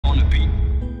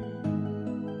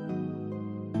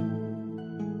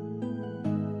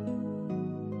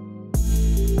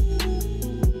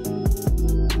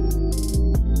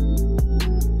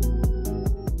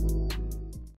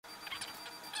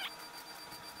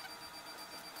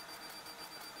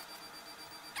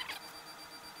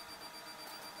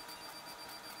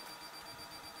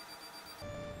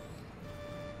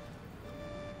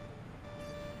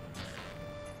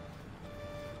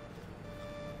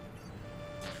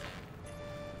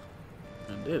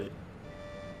did it.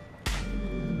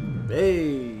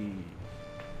 Hey.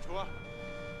 좋아,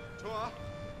 좋아.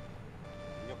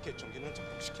 이렇게 전기는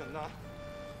적응시켰나?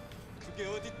 그게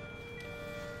어디?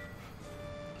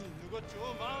 누가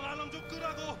좀 망하는 좀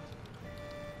끄라고.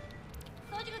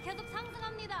 서지가 계속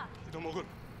상승합니다. 믿어먹을.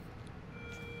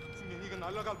 분명 이건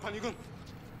날라갈 판이군.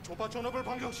 조바 전업을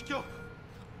반경시켜.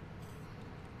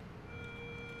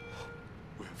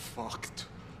 We're fucked.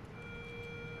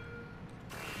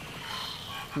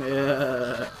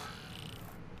 Yeah.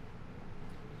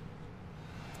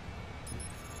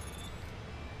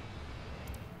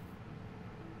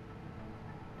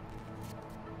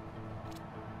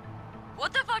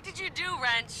 What the fuck did you do,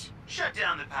 Wrench? Shut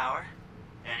down the power.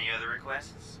 Any other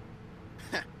requests?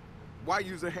 Why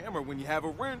use a hammer when you have a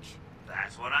wrench?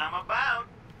 That's what I'm about.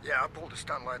 Yeah, I pulled a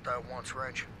stunt like that once,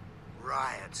 Wrench.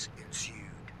 Riots ensued.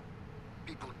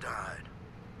 People died.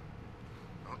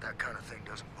 I hope that kind of thing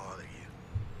doesn't bother you.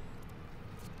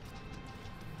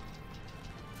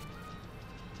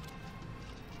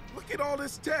 Look at all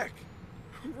this tech.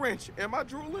 Wrench, am I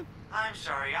drooling? I'm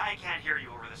sorry, I can't hear you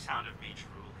over the sound of me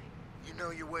drooling. You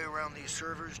know your way around these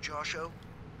servers, Josho?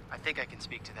 I think I can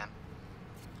speak to them.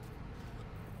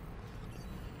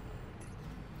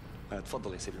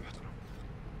 تفضل يا سيدي المحترم.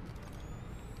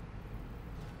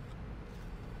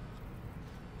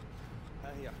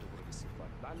 ها هي اعتبر الاستقبال،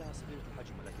 لعلها صغيرة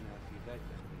الحجم ولكنها في غاية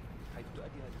الأهمية، حيث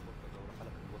تؤدي هذه الغرفة دور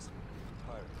حلقة الوصل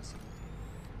للانتاير فاسيلتي،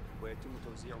 ويتم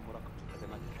توزيع مراقبة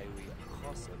الخدمات الحيوية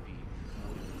الخاصة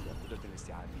بمورد القدرة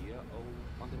الاستيعابية أو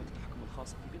أنظمة التحكم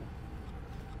الخاصة في البناء.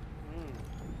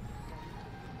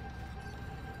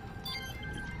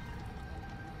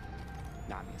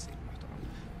 نعم يا سيدي المحترم.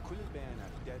 كل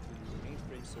البيانات بدأت من main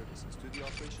frame services to the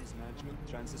operations management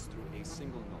transits through a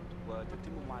single node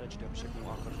وتتم معالجتها بشكل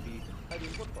آخر في هذه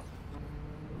الغرفة.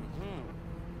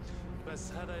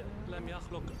 بس هذا لم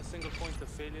يخلق single point of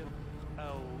failure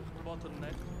أو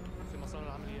bottleneck في مسار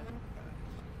العملية؟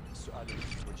 السؤال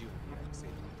الذي توجهه لي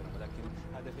سيدي المحترم، ولكن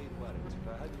هذا غير وارد،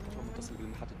 فهذه الغرفة متصلة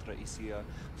بالمحطة الرئيسية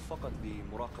فقط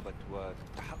لمراقبة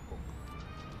والتحقق.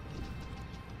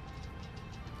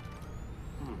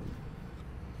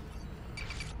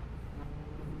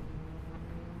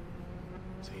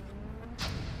 سيدي.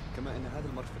 كما أن هذا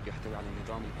المرفق يحتوي على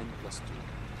نظام N+2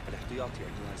 الاحتياطي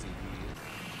الموازي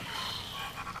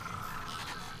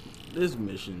This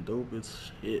mission dope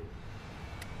as shit.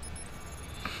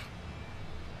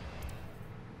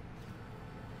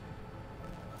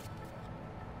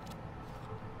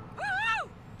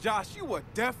 Josh, you are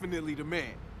definitely the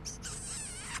man.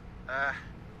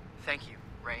 Thank you,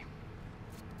 Ray.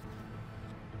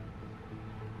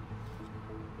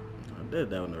 I did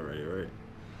that one already, right?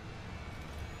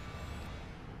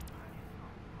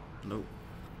 Nope.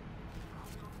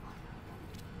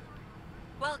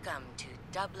 Welcome to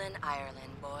Dublin,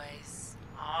 Ireland, boys.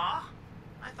 Aw,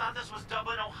 I thought this was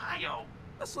Dublin, Ohio.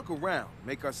 Let's look around,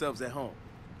 make ourselves at home.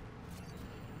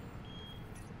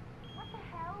 What the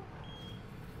hell?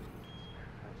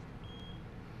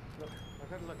 Look, I've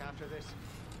got to look after this.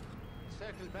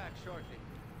 Circle back shortly.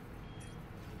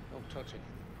 Don't touch it.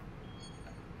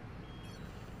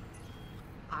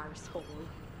 Arsehole.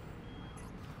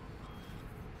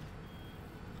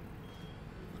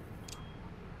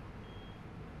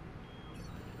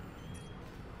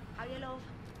 How you love?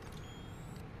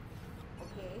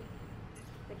 Okay.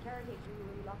 The caretaker you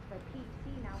were locked by PC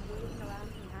now waiting around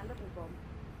in Handleton bum.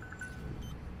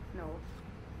 No.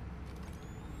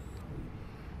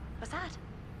 What's that?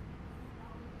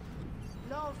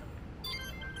 Love.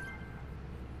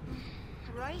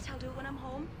 Right, I'll do it when I'm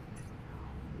home.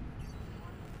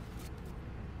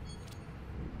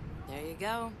 There you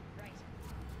go. Right.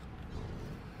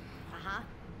 Uh-huh.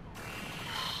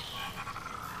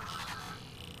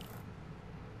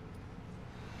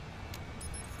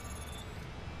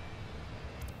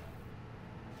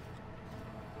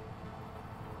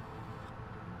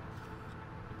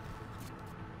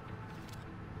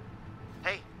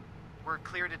 Hey, we're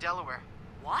clear to Delaware.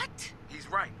 What? He's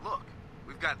right, look.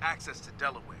 We've got access to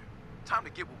Delaware. Time to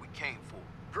get what we came for.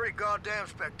 Pretty goddamn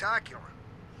spectacular.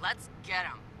 Let's get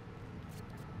him.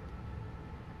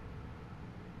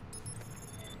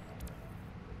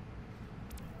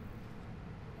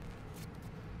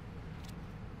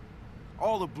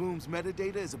 All of Bloom's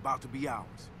metadata is about to be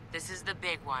ours. This is the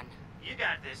big one. You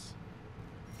got this.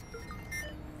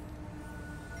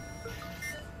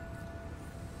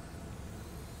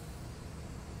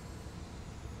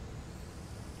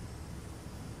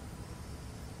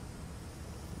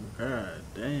 God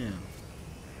damn.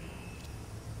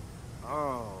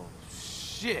 Oh,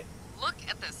 shit. Look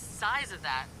at the size of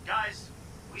that. Guys,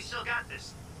 we still got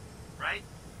this. right?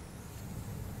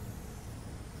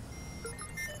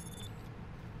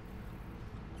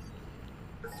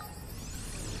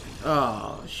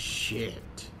 Oh,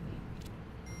 shit.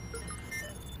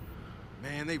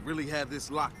 Man, they really have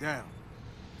this locked down.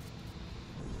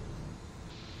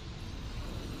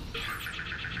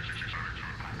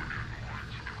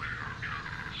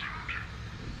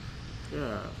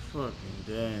 God fucking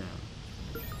damn.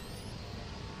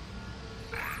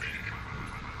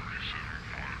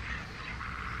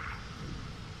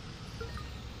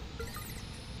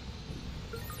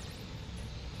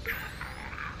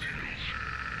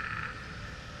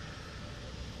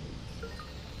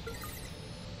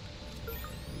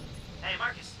 Hey,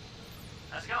 Marcus.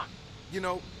 How's it going? You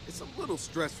know, it's a little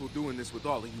stressful doing this with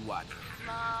all of you watching.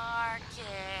 Marcus.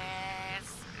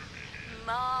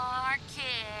 Marcus.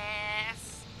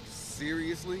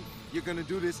 Seriously? You're gonna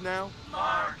do this now?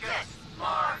 Marcus!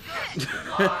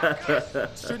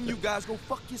 Marcus! Shouldn't you guys go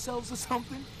fuck yourselves or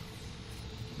something?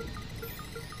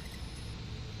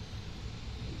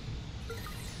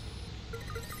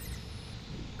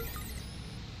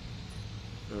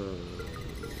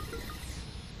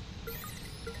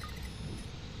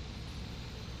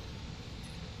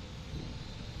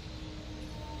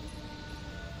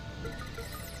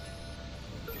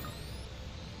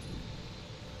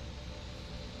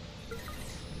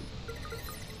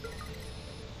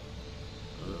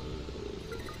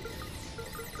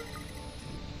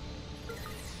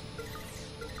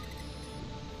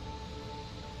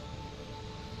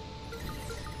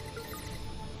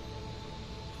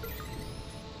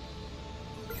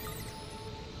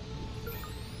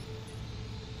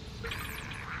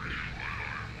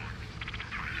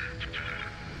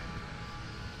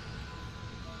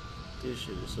 This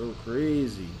shit is so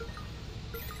crazy.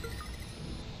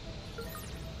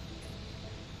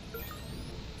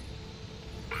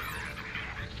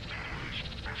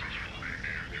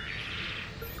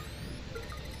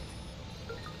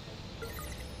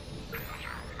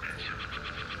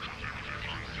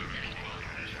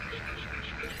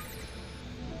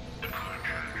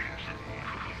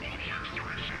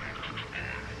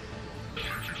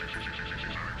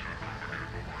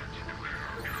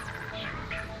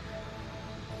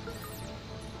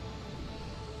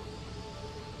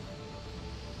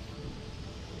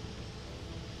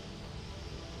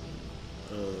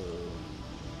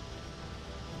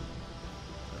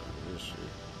 This shit.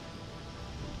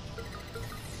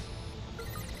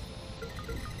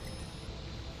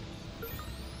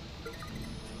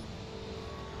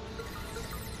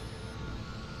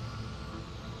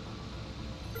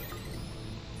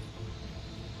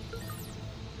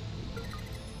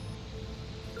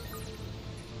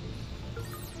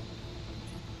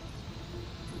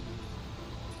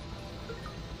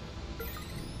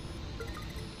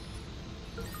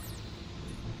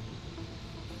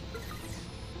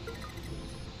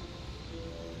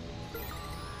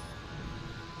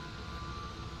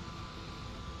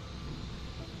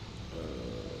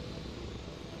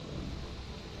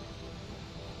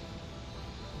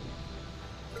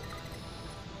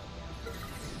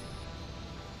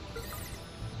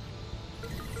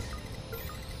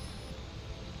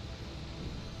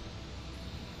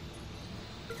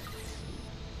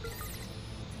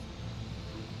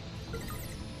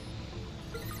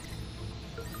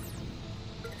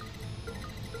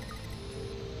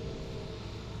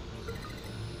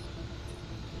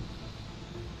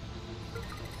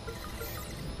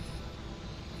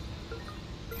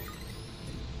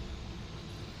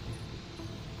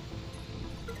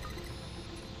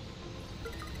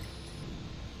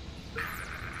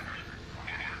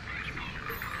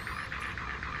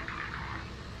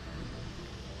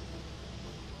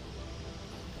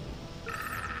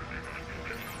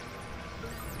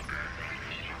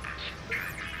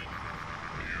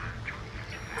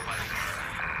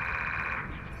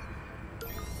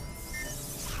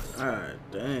 God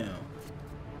damn.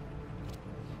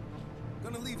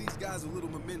 Gonna leave these guys a little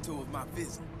memento of my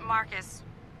visit. Marcus,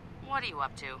 what are you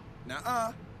up to?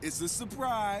 Nuh-uh, it's a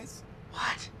surprise.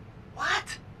 What?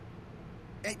 What?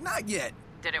 Hey, not yet.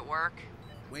 Did it work?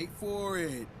 Wait for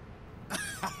it.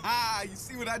 You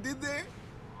see what I did there?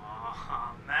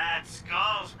 Oh, mad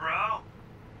skulls, bro.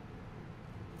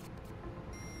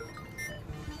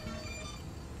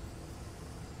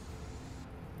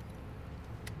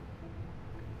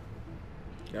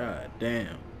 God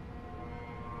damn.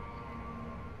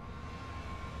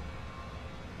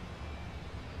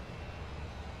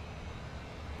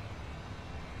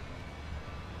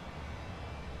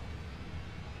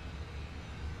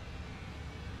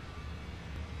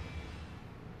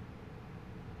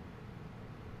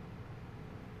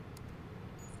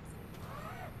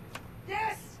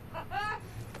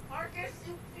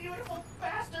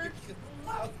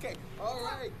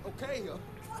 okay?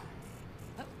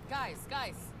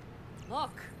 Guys,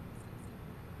 look.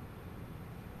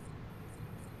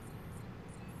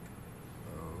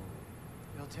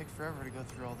 It'll take forever to go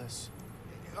through all this.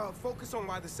 Focus on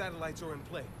why the satellites are in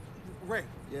play. Ray.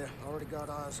 Yeah, already got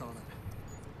eyes on it.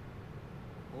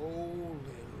 Holy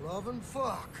lovin'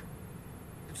 fuck.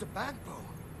 It's a backbone.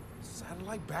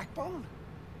 Satellite backbone?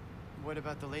 What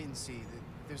about the latency?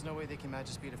 There's no way they can match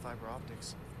the speed of fiber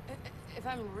optics. If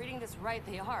I'm reading this right,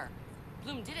 they are.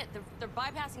 Bloom did it. They're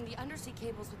bypassing the undersea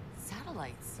cables with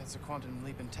satellites. That's a quantum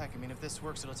leap in tech. I mean, if this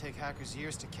works, it'll take hackers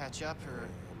years to catch up, or...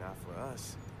 Not for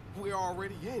us. We're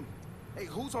already in. Hey,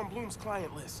 who's on Bloom's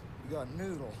client list? We got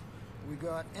Noodle. We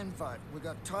got Invite. We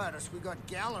got Titus. We got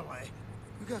Galilee.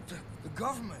 We got the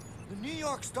government. The New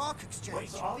York Stock Exchange. Wait,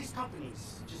 so all these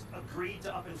companies just agreed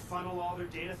to up and funnel all their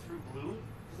data through Bloom?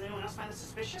 Does anyone else find this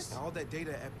suspicious? All that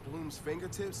data at Bloom's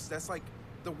fingertips, that's like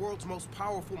the world's most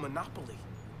powerful monopoly.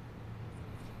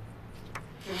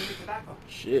 Can we make the backbone?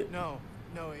 Shit. No,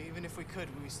 even if we could,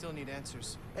 we still need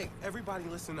answers. Hey, everybody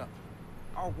listen up.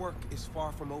 Our work is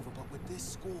far from over, but with this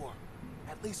score,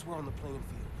 at least we're on the playing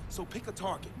field. So pick a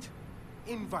target.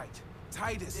 Invite,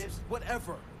 Titus,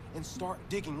 whatever, and start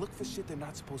digging. Look for shit they're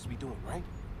not supposed to be doing, right?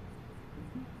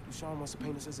 Ducharme wants to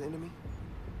paint us as an enemy?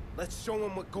 Let's show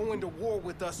him what going to war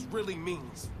with us really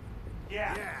means.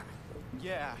 Yeah.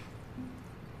 Yeah.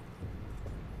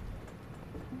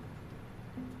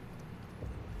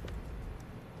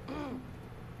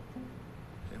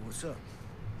 Hey, what's up?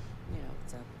 You know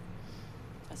what's up.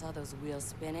 I saw those wheels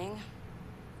spinning.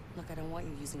 Look, I don't want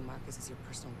you using Marcus as your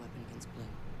personal weapon against Bloom.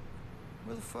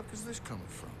 Where the fuck is this coming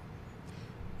from?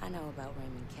 I know about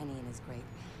Raymond Kenny and his great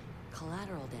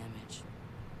collateral damage.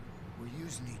 We're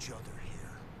using each other here.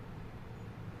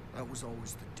 That was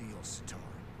always the deal, Sitar.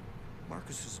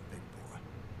 Marcus is a big boy.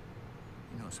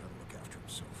 He knows how to look after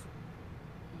himself.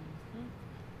 Mm-hmm.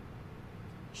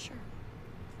 Sure.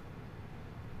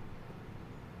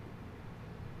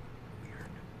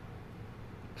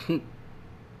 Weird.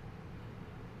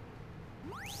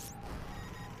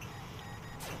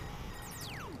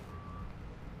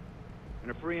 In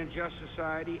a free and just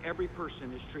society, every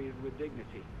person is treated with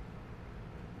dignity.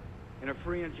 In a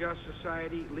free and just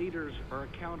society, leaders are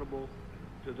accountable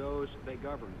to those they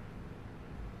govern.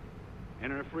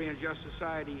 And in a free and just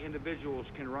society, individuals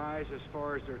can rise as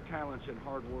far as their talents and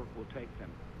hard work will take them.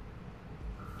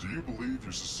 Do you believe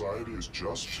your society is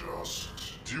just?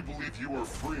 Do you believe you are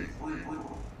free?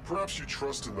 Perhaps you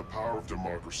trust in the power of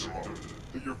democracy,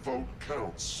 that your vote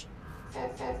counts.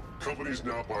 Companies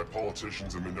now buy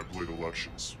politicians and manipulate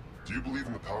elections. Do you believe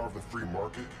in the power of the free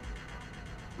market?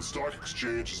 The stock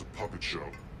exchange is a puppet show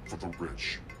for the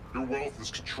rich. Your wealth is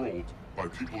controlled by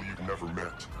people you've never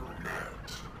met.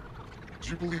 Do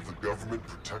you believe the government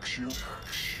protects you?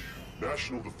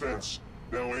 National defense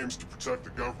now aims to protect the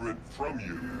government from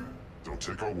you. Don't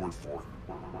take our word for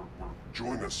it.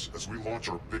 Join us as we launch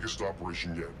our biggest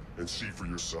operation yet, and see for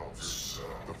yourselves.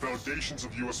 The foundations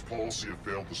of U.S. policy have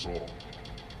failed us all.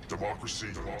 Democracy,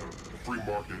 free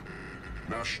market,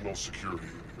 national security.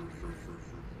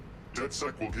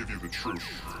 DedSec will give you the truth.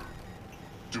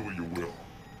 Do what you will.